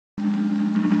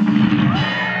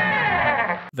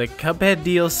The Cuphead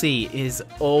DLC is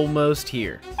almost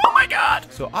here. Oh my god!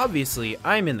 So obviously,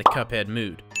 I'm in the Cuphead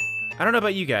mood. I don't know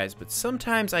about you guys, but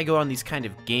sometimes I go on these kind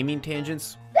of gaming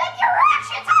tangents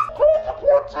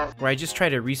where I just try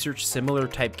to research similar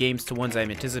type games to ones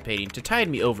I'm anticipating to tide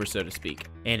me over, so to speak.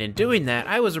 And in doing that,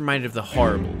 I was reminded of the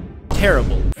horrible,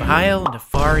 terrible, vile,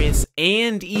 nefarious,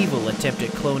 and evil attempt at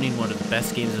cloning one of the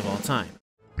best games of all time.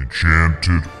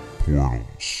 Enchanted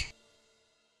Portals.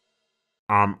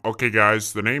 Okay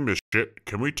guys, the name is shit.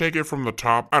 Can we take it from the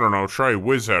top? I don't know, try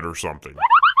Wizhead or something.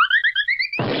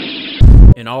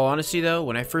 In all honesty though,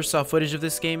 when I first saw footage of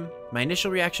this game, my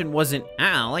initial reaction wasn't,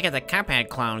 "Oh, look at the Cuphead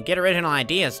clone, get original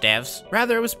ideas, devs."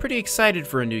 Rather, I was pretty excited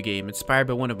for a new game inspired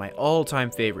by one of my all-time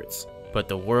favorites. But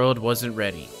the world wasn't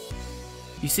ready.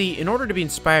 You see, in order to be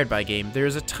inspired by a game, there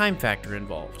is a time factor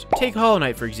involved. Take Hollow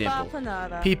Knight for example.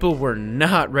 People were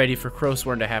not ready for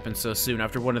Crowsworn to happen so soon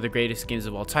after one of the greatest games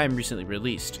of all time recently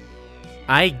released.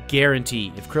 I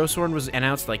guarantee, if Crowsworn was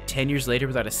announced like 10 years later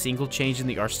without a single change in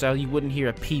the art style, you wouldn't hear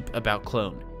a peep about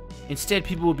clone. Instead,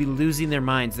 people would be losing their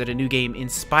minds that a new game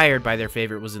inspired by their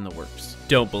favorite was in the works.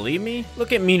 Don't believe me?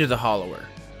 Look at Mina the Hollower.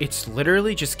 It's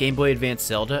literally just Game Boy Advance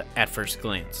Zelda at first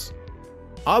glance.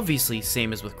 Obviously,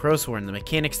 same as with Crowsworn, the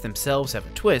mechanics themselves have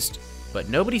a twist, but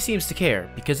nobody seems to care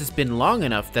because it's been long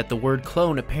enough that the word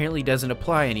clone apparently doesn't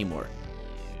apply anymore.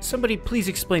 Somebody please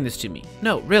explain this to me.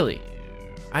 No, really.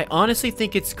 I honestly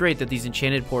think it's great that these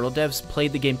Enchanted Portal devs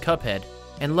played the game Cuphead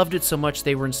and loved it so much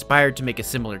they were inspired to make a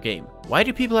similar game. Why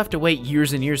do people have to wait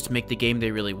years and years to make the game they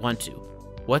really want to?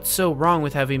 What's so wrong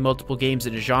with having multiple games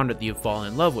in a genre that you've fallen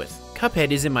in love with?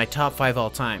 Cuphead is in my top 5 all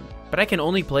time, but I can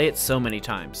only play it so many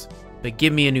times. But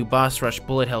give me a new boss rush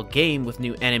bullet hell game with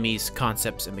new enemies,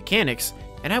 concepts, and mechanics,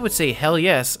 and I would say hell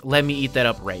yes, let me eat that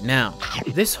up right now.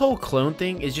 This whole clone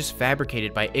thing is just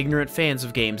fabricated by ignorant fans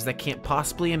of games that can't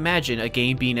possibly imagine a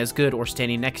game being as good or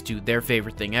standing next to their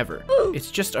favorite thing ever. It's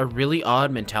just a really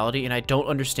odd mentality and I don't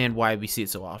understand why we see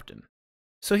it so often.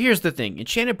 So here's the thing,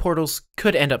 Enchanted Portals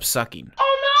could end up sucking.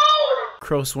 Oh no!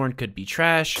 Crowsworn could be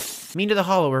trash, Mina the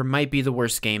Hollower might be the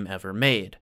worst game ever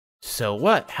made. So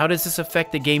what? How does this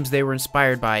affect the games they were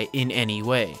inspired by in any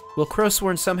way? Will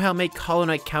Crowsworn somehow make Hollow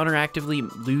Knight counteractively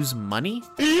lose money?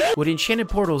 Would Enchanted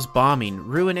Portals bombing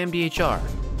ruin MDHR?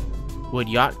 Would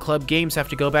Yacht Club Games have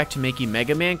to go back to making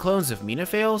Mega Man clones if Mina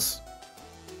fails?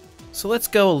 So let's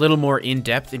go a little more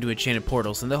in-depth into Enchanted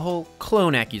Portals and the whole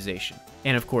clone accusation.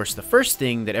 And of course, the first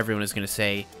thing that everyone is going to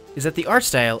say is that the art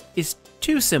style is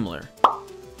too similar.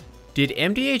 Did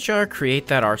MDHR create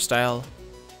that art style?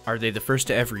 Are they the first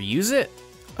to ever use it?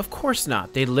 Of course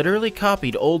not. They literally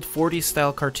copied old 40s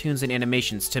style cartoons and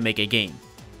animations to make a game.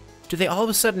 Do they all of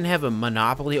a sudden have a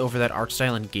monopoly over that art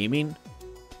style in gaming?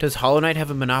 Does Hollow Knight have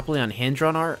a monopoly on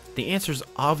hand-drawn art? The answer is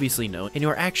obviously no, and you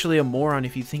are actually a moron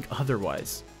if you think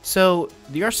otherwise. So,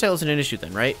 the art style isn't an issue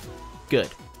then, right? Good.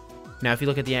 Now if you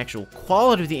look at the actual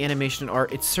quality of the animation and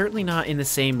art, it's certainly not in the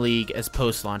same league as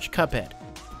post-launch Cuphead.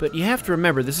 But you have to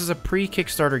remember, this is a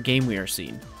pre-Kickstarter game we are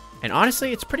seeing. And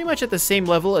honestly, it's pretty much at the same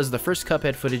level as the first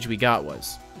Cuphead footage we got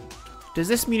was. Does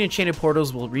this mean Enchanted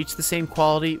Portals will reach the same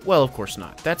quality? Well, of course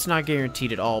not. That's not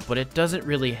guaranteed at all, but it doesn't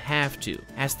really have to.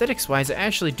 Aesthetics-wise, I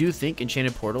actually do think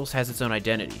Enchanted Portals has its own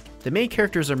identity. The main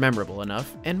characters are memorable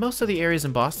enough, and most of the areas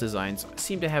and boss designs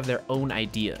seem to have their own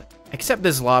idea. Except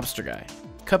this lobster guy.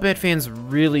 Cuphead fans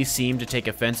really seem to take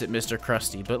offense at Mr.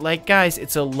 Krusty, but like guys,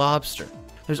 it's a lobster.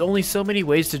 There's only so many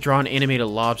ways to draw and animate a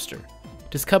lobster.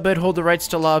 Does Cuphead hold the rights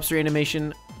to lobster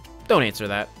animation? Don't answer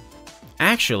that.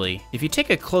 Actually, if you take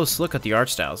a close look at the art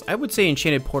styles, I would say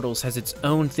Enchanted Portals has its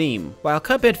own theme. While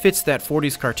Cuphead fits that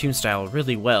 40s cartoon style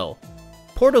really well,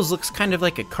 Portals looks kind of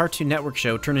like a Cartoon Network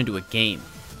show turned into a game.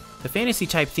 The fantasy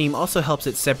type theme also helps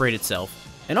it separate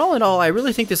itself, and all in all, I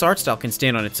really think this art style can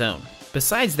stand on its own.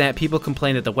 Besides that, people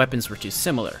complain that the weapons were too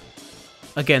similar.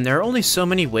 Again, there are only so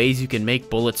many ways you can make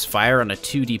bullets fire on a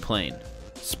 2D plane.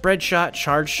 Spread shot,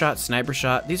 charge shot, sniper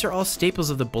shot, these are all staples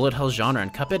of the bullet hell genre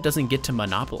and Cuphead doesn't get to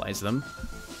monopolize them.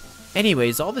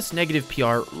 Anyways, all this negative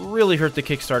PR really hurt the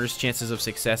Kickstarter's chances of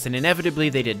success and inevitably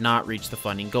they did not reach the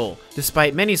funding goal,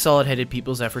 despite many solid-headed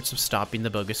people's efforts of stopping the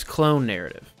bogus clone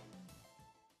narrative.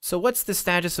 So what's the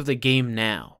status of the game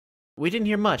now? We didn't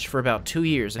hear much for about 2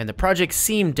 years and the project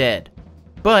seemed dead.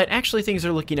 But actually things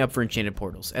are looking up for Enchanted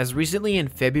Portals, as recently in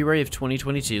February of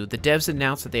 2022, the devs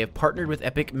announced that they have partnered with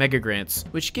Epic Mega Grants,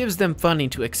 which gives them funding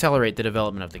to accelerate the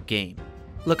development of the game.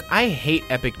 Look, I hate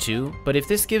Epic too, but if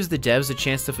this gives the devs a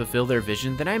chance to fulfill their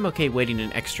vision, then I'm okay waiting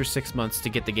an extra 6 months to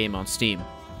get the game on Steam.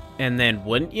 And then,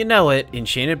 wouldn't you know it,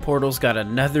 Enchanted Portals got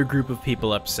another group of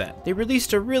people upset. They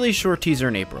released a really short teaser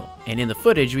in April, and in the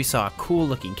footage we saw a cool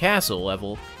looking castle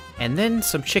level, And then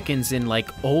some chickens in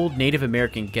like old Native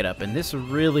American getup, and this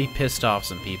really pissed off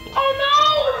some people.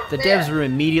 Oh no! The devs were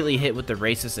immediately hit with the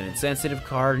racist and insensitive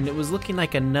card, and it was looking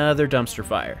like another dumpster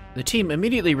fire. The team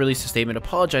immediately released a statement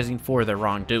apologizing for their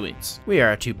wrongdoings. We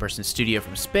are a two-person studio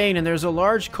from Spain, and there's a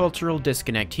large cultural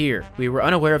disconnect here. We were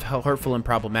unaware of how hurtful and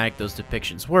problematic those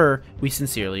depictions were. We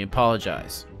sincerely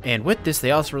apologize. And with this,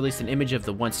 they also released an image of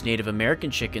the once Native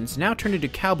American chickens now turned into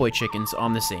cowboy chickens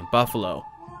on the same buffalo.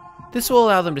 This will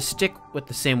allow them to stick with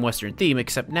the same Western theme,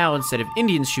 except now instead of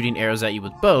Indians shooting arrows at you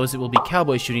with bows, it will be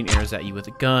cowboys shooting arrows at you with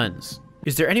guns.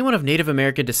 Is there anyone of Native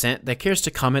American descent that cares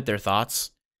to comment their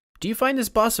thoughts? Do you find this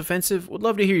boss offensive? Would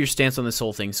love to hear your stance on this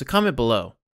whole thing, so comment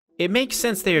below. It makes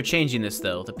sense they are changing this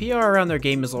though. The PR around their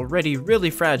game is already really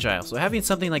fragile, so having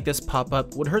something like this pop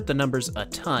up would hurt the numbers a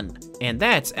ton. And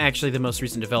that's actually the most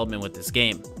recent development with this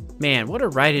game. Man, what a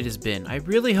ride it has been. I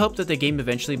really hope that the game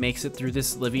eventually makes it through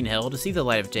this living hell to see the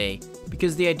light of day,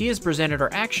 because the ideas presented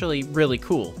are actually really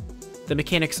cool. The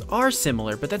mechanics are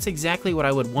similar, but that's exactly what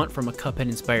I would want from a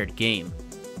Cuphead-inspired game.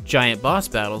 Giant boss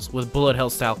battles with bullet hell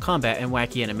style combat and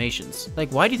wacky animations. Like,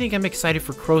 why do you think I'm excited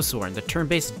for Crowsor and the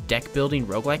turn-based deck-building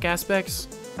roguelike aspects?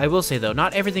 I will say though,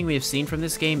 not everything we have seen from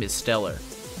this game is stellar.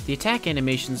 The attack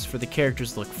animations for the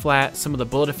characters look flat, some of the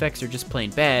bullet effects are just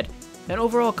plain bad, and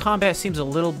overall combat seems a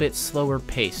little bit slower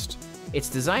paced. It's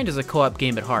designed as a co-op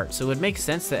game at heart, so it would make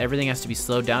sense that everything has to be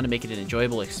slowed down to make it an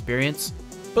enjoyable experience.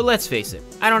 But let's face it,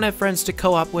 I don't have friends to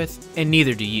co-op with, and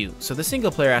neither do you, so the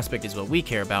single player aspect is what we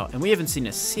care about, and we haven't seen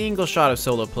a single shot of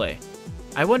solo play.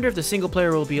 I wonder if the single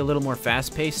player will be a little more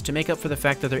fast paced to make up for the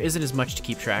fact that there isn't as much to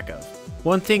keep track of.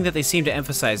 One thing that they seem to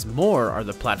emphasize more are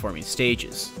the platforming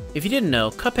stages. If you didn't know,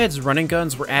 Cuphead's run and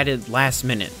guns were added last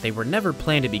minute. They were never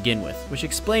planned to begin with, which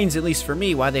explains, at least for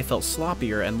me, why they felt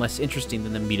sloppier and less interesting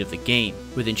than the meat of the game.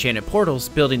 With Enchanted Portals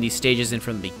building these stages in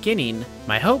from the beginning,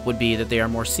 my hope would be that they are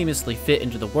more seamlessly fit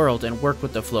into the world and work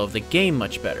with the flow of the game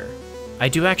much better. I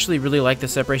do actually really like the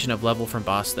separation of level from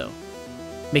boss though,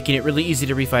 making it really easy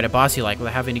to refight a boss you like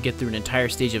without having to get through an entire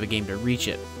stage of a game to reach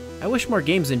it. I wish more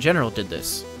games in general did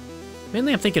this.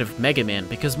 Mainly I'm thinking of Mega Man,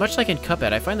 because much like in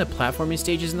Cuphead, I find the platforming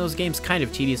stages in those games kind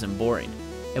of tedious and boring,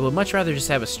 and would much rather just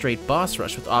have a straight boss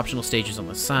rush with optional stages on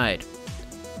the side.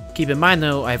 Keep in mind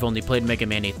though, I've only played Mega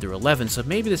Man 8 through 11, so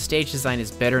maybe the stage design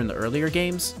is better in the earlier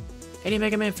games? Any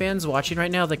Mega Man fans watching right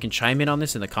now that can chime in on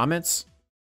this in the comments?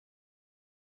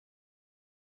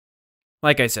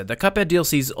 Like I said, the Cuphead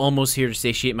DLC is almost here to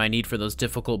satiate my need for those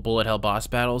difficult bullet hell boss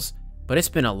battles, but it's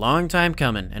been a long time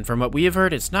coming, and from what we have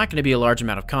heard, it's not going to be a large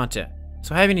amount of content.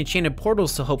 So having Enchanted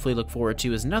Portals to hopefully look forward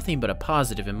to is nothing but a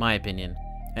positive in my opinion.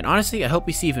 And honestly, I hope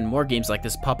we see even more games like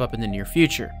this pop up in the near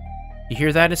future. You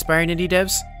hear that, aspiring indie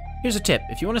devs? Here's a tip: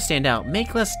 if you want to stand out,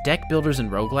 make less deck builders and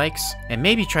roguelikes, and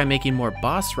maybe try making more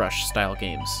boss rush style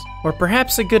games. Or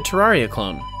perhaps a good Terraria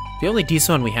clone. The only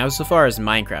decent one we have so far is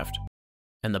Minecraft.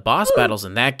 And the boss battles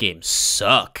in that game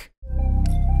suck.